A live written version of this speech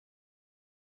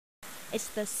It's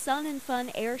the Sun and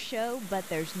Fun air show, but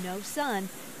there's no sun,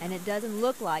 and it doesn't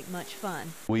look like much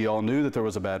fun. We all knew that there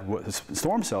was a bad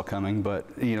storm cell coming, but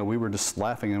we were just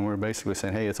laughing and we were basically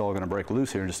saying, hey, it's all going to break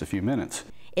loose here in just a few minutes.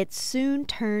 It soon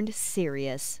turned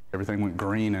serious. Everything went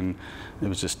green and it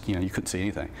was just, you couldn't see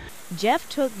anything. Jeff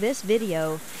took this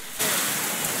video,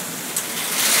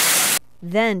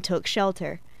 then took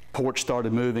shelter. Porch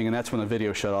started moving, and that's when the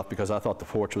video shut off because I thought the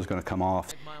porch was going to come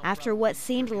off. After what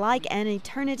seemed like an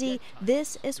eternity,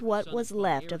 this is what was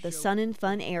left of the Sun and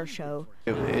Fun air show.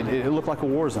 It looked like a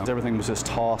war zone. Everything was just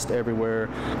tossed everywhere.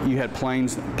 You had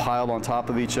planes piled on top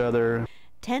of each other.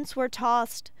 Tents were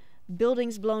tossed,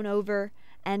 buildings blown over,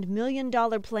 and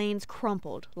million-dollar planes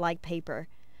crumpled like paper.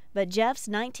 But Jeff's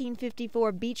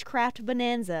 1954 Beechcraft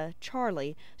Bonanza,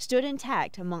 Charlie, stood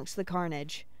intact amongst the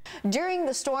carnage. During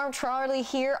the storm, Charlie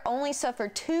here only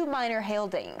suffered 2 minor hail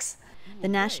dings. The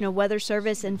National Weather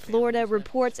Service in Florida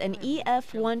reports an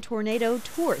EF1 tornado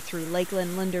tore through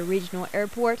Lakeland Linder Regional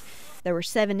Airport. There were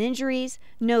 7 injuries,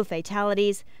 no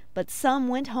fatalities, but some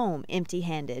went home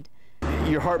empty-handed.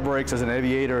 Your heart breaks as an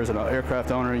aviator, as an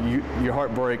aircraft owner. Your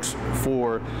heart breaks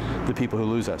for the people who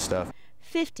lose that stuff.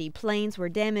 50 planes were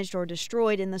damaged or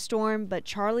destroyed in the storm, but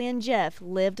Charlie and Jeff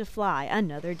lived to fly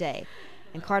another day.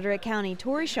 In Carteret County,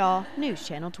 Tori, News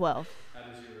Channel 12.